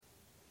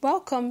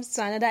Welcome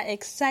to another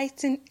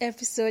exciting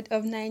episode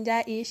of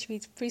Naija-ish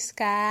with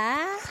Priska.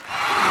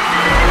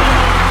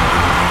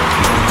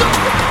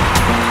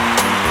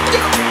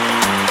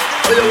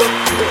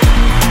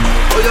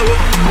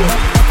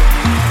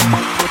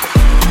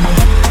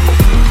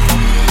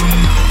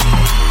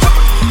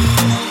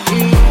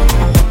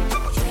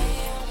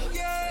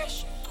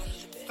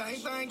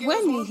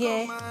 When you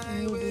hear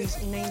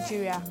noodles in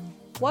Nigeria,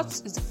 what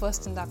is the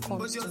first thing that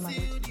comes to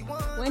mind?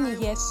 When you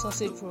hear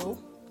sausage roll,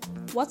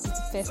 what is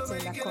the first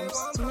thing that comes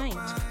to mind?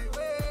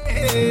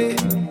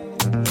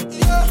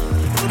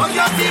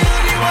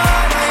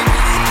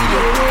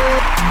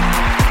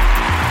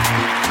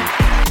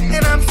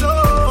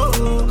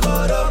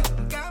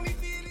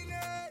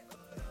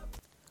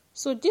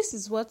 So this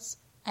is what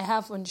I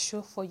have on the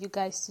show for you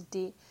guys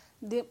today.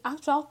 The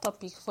actual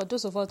topic, for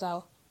those of us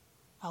that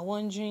are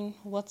wondering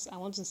what I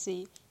want to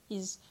say,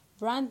 is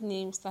brand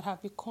names that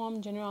have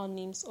become general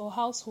names or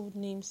household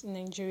names in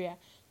Nigeria.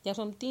 There are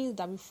some things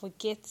that we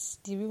forget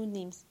the real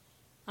names,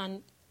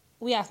 and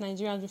we as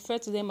Nigerians refer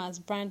to them as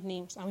brand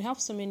names, and we have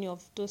so many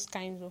of those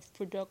kinds of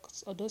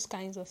products or those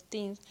kinds of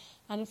things.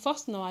 And the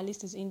first on our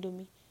list is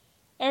Indomie.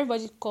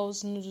 Everybody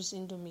calls noodles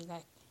Indomie.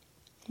 Like,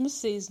 who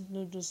says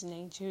noodles in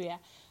Nigeria?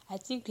 I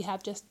think we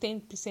have just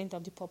 10%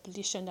 of the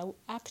population that will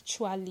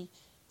actually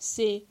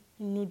say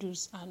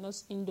noodles and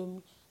not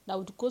Indomie, that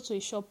would go to a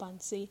shop and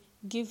say,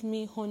 give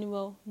me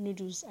Honeywell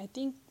noodles. I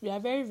think we are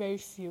very, very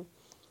few.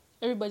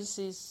 Everybody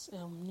says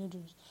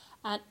noodles,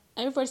 and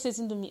everybody says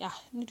Indomie.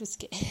 Noodles.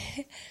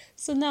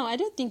 So now I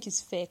don't think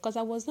it's fair, because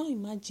I was now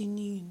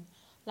imagining,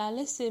 like,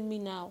 let's say me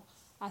now,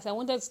 as I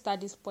wanted to start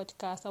this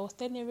podcast, I was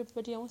telling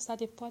everybody I want to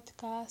start a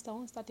podcast,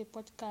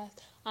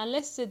 and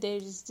let's say there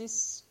is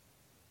this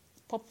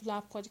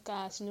popular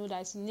podcast,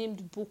 that's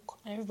named Book,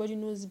 and everybody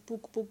knows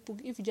book.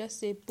 If you just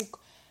say book,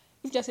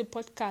 if you just say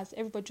podcast,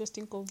 everybody just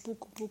think of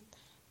book.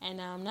 And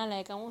I'm not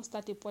like, I want to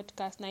start a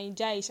podcast,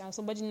 Naija-ish, and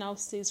somebody now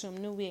says from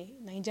nowhere,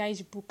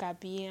 Naija-ish book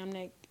abi. I'm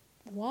like,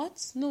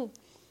 what? No.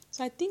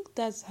 So I think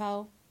that's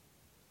how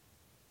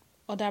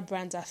other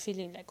brands are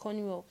feeling, like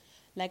Honeywell.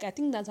 Like, I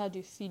think that's how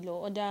they feel,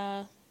 or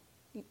other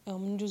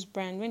noodles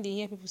brand, when they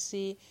hear people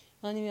say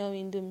Honeywell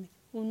Indomie,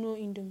 Uno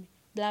Indomie,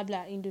 blah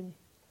blah Indomie.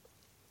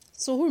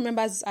 So who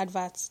remembers this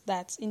advert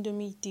that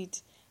Indomie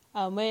did,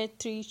 where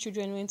 3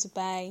 children went to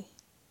buy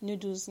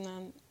noodles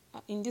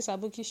in this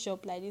Aboki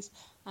shop like this,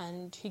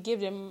 and he gave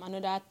them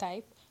another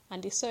type,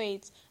 and they saw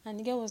it, and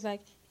the girl was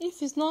like,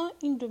 if it's not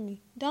Indomie,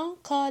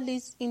 don't call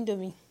it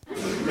Indomie.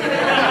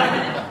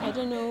 I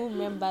don't know who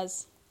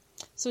remembers.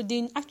 So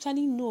they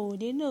actually know,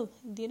 they know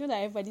that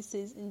everybody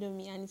says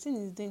Indomie, and it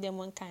is doing them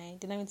one kind.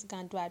 They're not going to go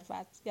and do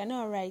adverts. They're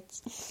not right.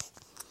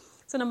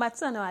 So number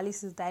 2 on our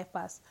list is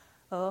diapers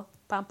or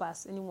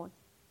Pampers. Anyone?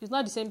 It's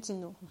not the same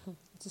thing, no.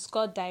 It is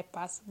called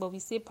diapers, but we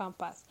say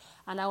Pampers,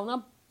 and I will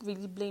not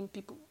really blame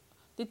people.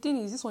 The thing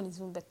is, this one is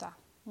even better.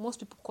 Most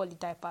people call it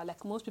diaper.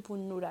 Like, most people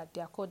know that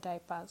they are called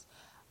diapers.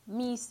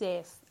 Me,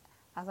 self,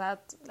 as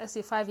at, let's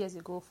say 4 years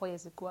ago,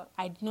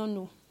 I did not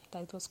know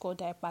that it was called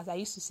diapers. I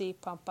used to say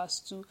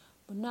Pampers too,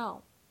 but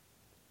now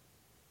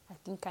I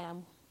think I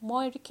am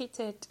more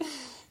educated.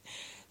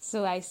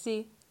 So I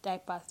say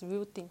diapers, the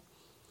real thing.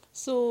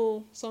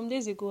 So some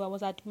days ago, I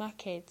was at the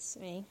market,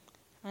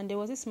 and there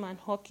was this man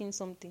hawking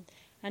something,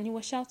 and he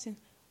was shouting,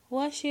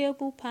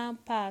 washable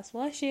Pampers.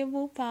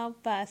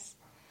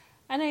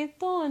 And I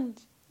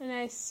turned and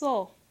I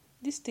saw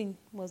this thing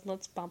was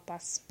not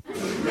Pampers.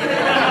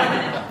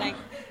 Like,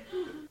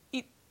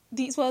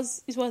 it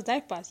was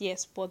diapers,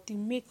 yes, but the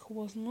make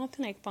was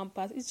nothing like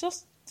Pampers. It's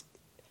just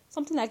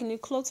something like in a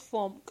cloth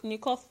form,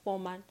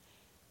 and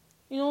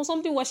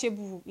something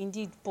washable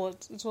indeed,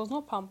 but it was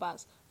not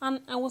Pampers. And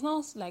I was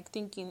now like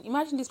thinking,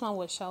 imagine this man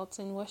was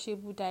shouting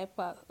washable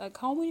diaper. Like,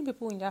 how many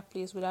people in that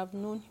place would have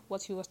known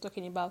what he was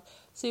talking about?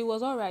 So it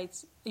was all right.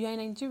 You're in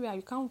Nigeria,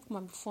 you can't come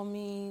and be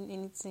forming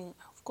anything.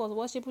 Of course,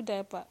 washable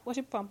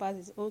Pampers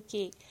is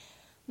okay.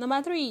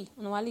 Number 3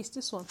 on our list,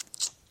 this one.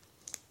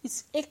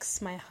 It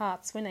aches my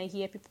heart when I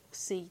hear people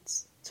say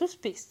it.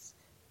 Toothpaste.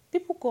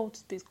 People call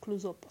toothpaste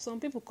close up.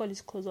 Some people call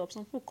it close up.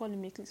 Some people call it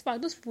make clean. In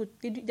fact, those people,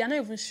 they're not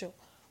even sure.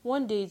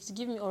 One day it's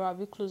give me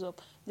Oral-B close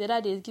up. The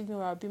other day it's give me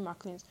Oral-B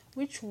Macleans.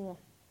 Which one?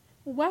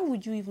 Why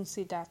would you even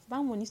say that? That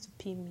one needs to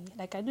pay me.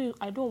 Like, I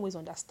don't always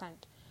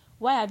understand.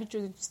 Why have you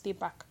chosen to stay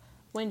back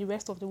when the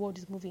rest of the world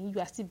is moving? You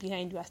are still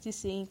behind. You are still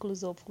saying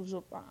close up.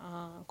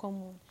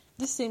 Come on.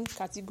 This same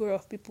category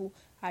of people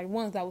are the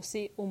ones that will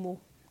say Omo.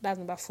 That's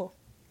number 4.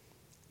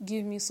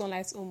 Give me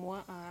Sunlight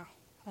Omo.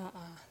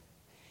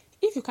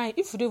 If you don't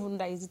even know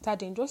that it's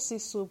detergent, just say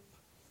soap.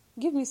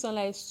 Give me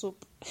Sunlight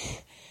soap.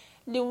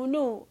 They will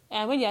know.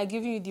 And when they are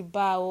giving you the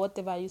bar or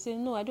whatever, you say,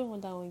 no, I don't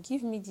want that one.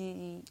 Give me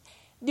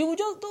they will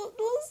just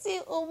don't say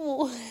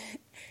Omo.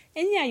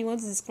 Anyhow you want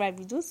to describe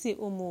it, don't say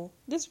Omo.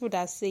 Those people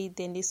that say it,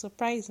 then they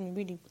surprise me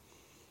really.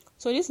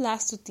 So these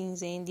last 2 things,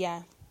 they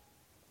are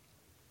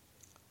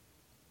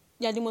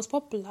the most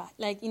popular.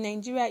 Like, in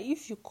Nigeria,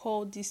 if you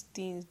call these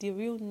things the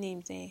real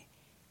names,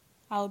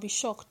 I'll be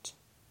shocked.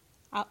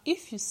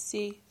 If you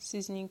say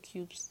seasoning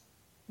cubes,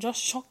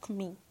 just shock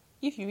me.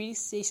 If you really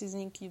say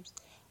seasoning cubes,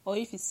 or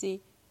if you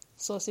say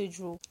sausage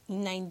roll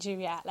in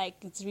Nigeria, like,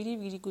 it's really,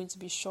 really going to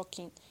be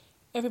shocking.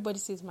 Everybody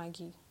says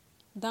Maggi.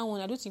 That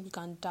one, I don't think you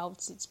can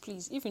doubt it.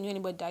 Please, if you know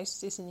anybody that used to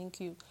say seasoning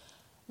cube,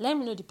 let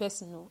me know the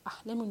person.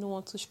 Let me know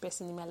one touch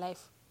person in my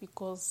life,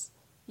 because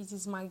it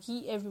is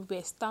Maggi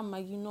everywhere. Star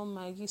Maggi, no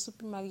Maggi,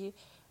 Super Maggi,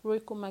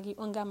 Royco Maggi,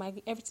 Onga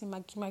Maggi, everything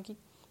Maggi.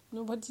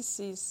 Nobody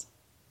says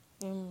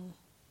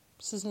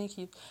seasoning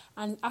cube.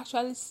 And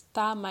actually,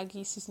 Star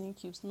Maggi seasoning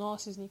cubes, no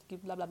seasoning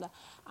cube, blah blah blah.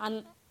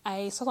 And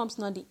I saw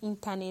something on the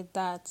internet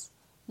that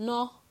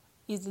no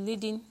is the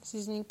leading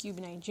seasoning cube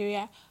in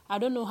Nigeria. I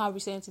don't know how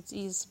recent it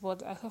is,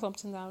 but I saw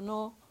something that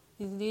no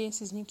is the leading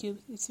seasoning cube.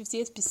 It's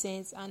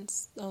 58%, and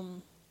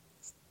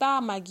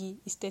Star Maggi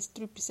is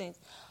 33%.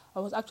 I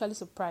was actually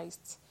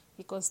surprised,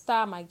 because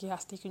Star Maggi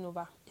has taken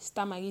over.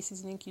 Star Maggi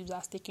seasoning cubes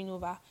has taken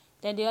over.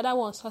 Then the other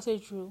one,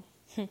 sausage roll.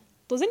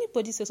 Does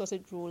anybody say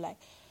sausage roll? Like,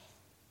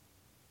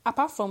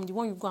 apart from the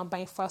one you go and buy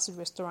in fast food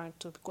restaurant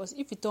too? Because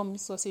if you tell me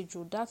sausage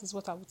roll, that is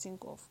what I would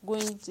think of.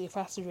 Going to a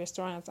fast food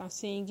restaurant and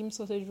saying, give me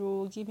sausage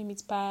roll, give me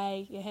meat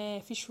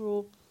pie, fish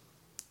roll.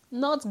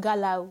 Not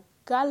gala.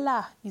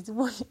 Gala is the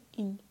one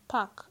in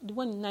pack, the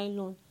one in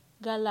nylon.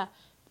 Gala,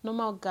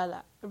 normal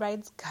gala,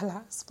 right?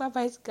 Gala,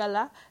 supervised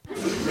gala. And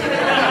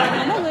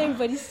that's what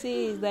everybody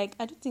says. Like,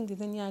 I don't think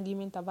there's any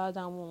argument about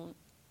that one.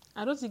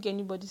 I don't think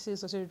anybody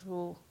says sausage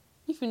roll.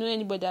 If you know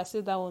anybody that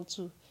says that one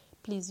too,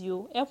 please,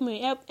 help me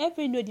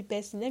know the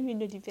person. Let me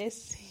know the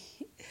person.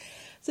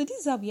 So this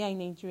is how we are in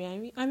Nigeria,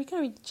 and we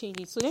can't really change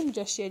it. So let me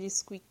just share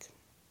this quick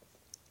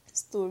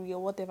story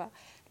or whatever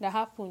that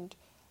happened.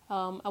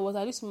 I was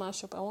at this woman's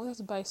shop. I wanted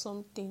to buy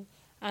something,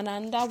 and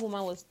another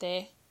woman was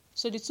there.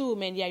 So the two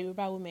women, they are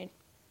Yoruba women,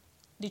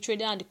 the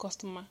trader and the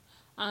customer.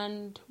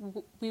 And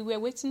we were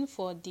waiting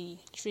for the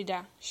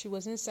trader. She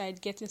was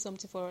inside getting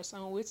something for us,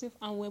 and we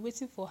were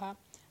waiting for her.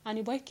 And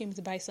the boy came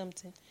to buy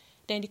something.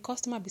 Then the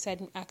customer beside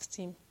me asked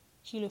him,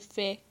 Kilo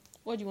Fair,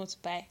 what do you want to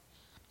buy?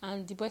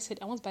 And the boy said,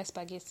 I want to buy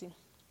spaghetti.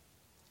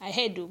 I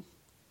heard though.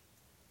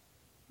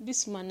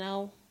 This woman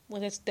now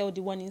wanted to tell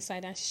the one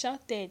inside, and she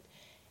shouted,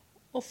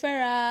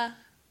 Ofera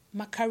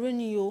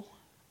macaroni yo.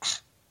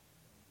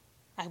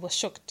 I was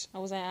shocked. I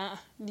was like,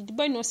 did the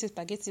boy not say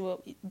spaghetti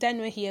well? Did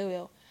not hear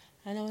well?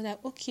 And I was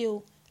like, okay,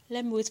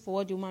 let me wait for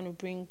what the woman will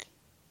bring.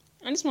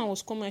 And this one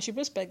was coming, and she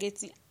brought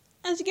spaghetti.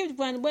 And she gave the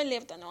boy, and the boy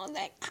left. And I was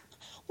like,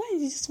 why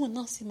is this one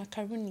now say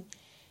macaroni?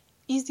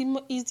 Is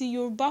the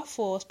Yoruba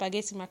for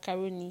spaghetti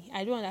macaroni?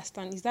 I don't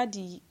understand. Is that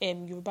the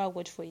Yoruba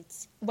word for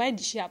it? Why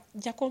did she have?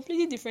 They're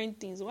completely different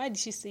things. Why did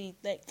she say it?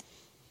 Like,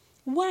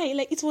 why?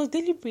 Like, it was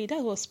deliberate.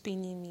 That was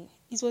paining me.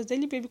 It was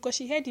deliberate because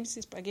she heard him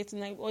say spaghetti,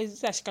 like, or is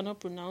it that she cannot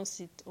pronounce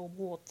it, or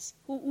what?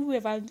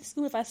 Whoever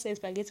said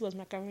spaghetti was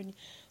macaroni.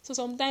 So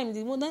sometimes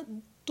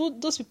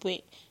those people,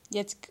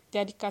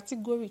 they're the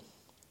category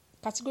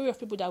of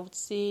people that would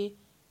say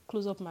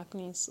close-up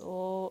McLean's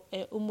or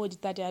Omo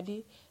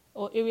Ditadiabi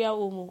or area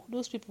Omo.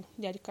 Those people,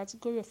 they are the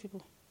category of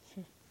people.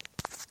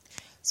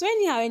 So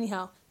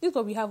anyhow, this is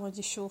what we have on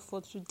the show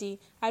for today.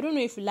 I don't know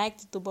if you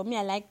liked it though, but me,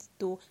 I liked it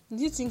though. Did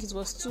you think it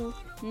was too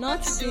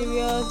not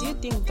serious? Do you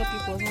think the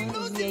topic was not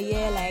easy?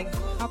 Like,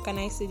 how can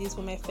I say this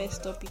for my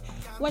first topic?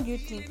 What do you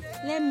think?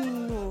 Let me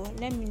know.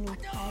 I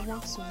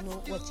want to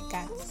know what you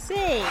got to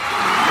say.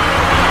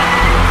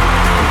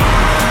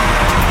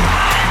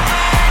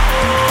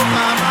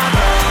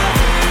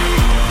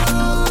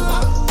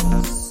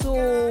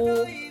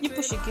 So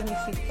people should give me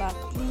feedback,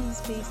 please.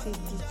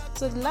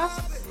 So the last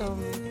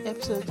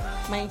episode,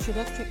 my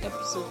introductory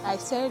episode, I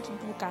said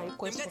people can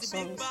request for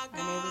songs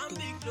and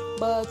everything,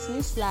 but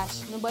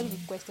newsflash, nobody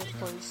requested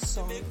for a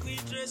song.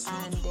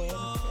 And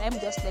let me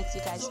just let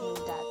you guys know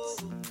that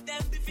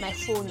my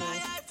phone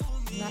is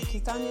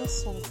Nakitaniel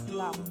song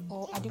Fulam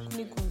or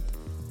Adekule Good.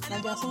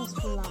 Now their songs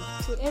Fulam.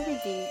 So every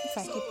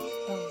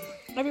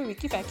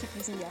week if I keep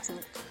using their song,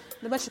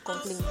 nobody should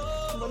complain. If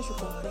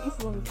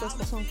you want to request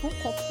for song, don't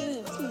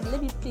complain. Please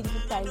let me play the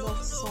people I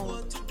love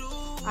song.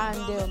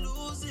 And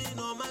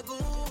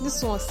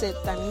this one said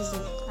Tanizi.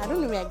 I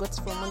don't know where I got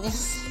it from,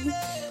 honestly.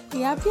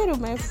 It appeared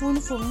on my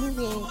phone from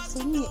nowhere.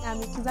 So me,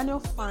 I'm a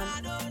Kizaniel fan,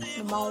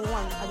 number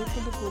one. I don't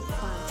think the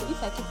fan. So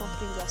if I keep on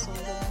playing their song,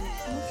 I'm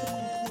not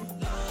sure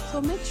complain.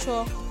 So make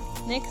sure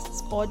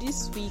next or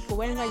this week or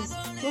whenever you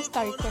just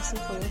start requesting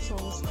for your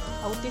songs,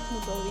 I will take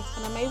note of it,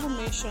 and I might even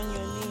mention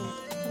your name.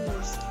 Who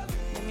knows?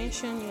 I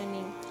mention your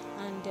name.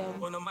 And so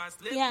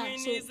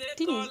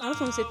thing is, I just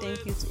want to say thank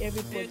you to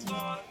everybody.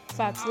 In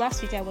fact,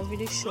 last week I was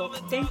really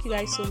shocked. Thank you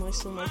guys so much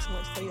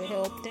for your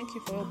help. Thank you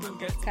for helping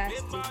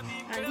broadcast it.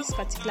 And this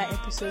particular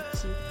episode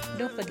too,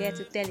 don't forget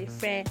to tell a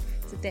friend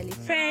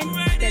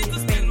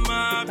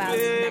about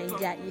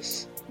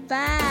Nigeria-ish.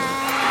 Bye.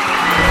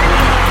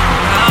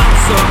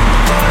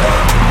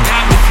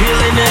 Got me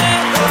feeling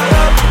it,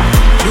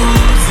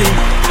 losing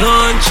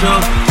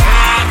control,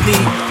 got me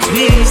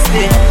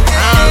twisted.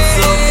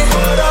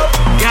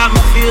 Got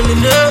me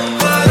feeling it,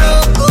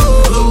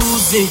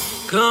 losing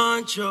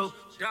control,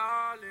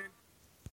 darling.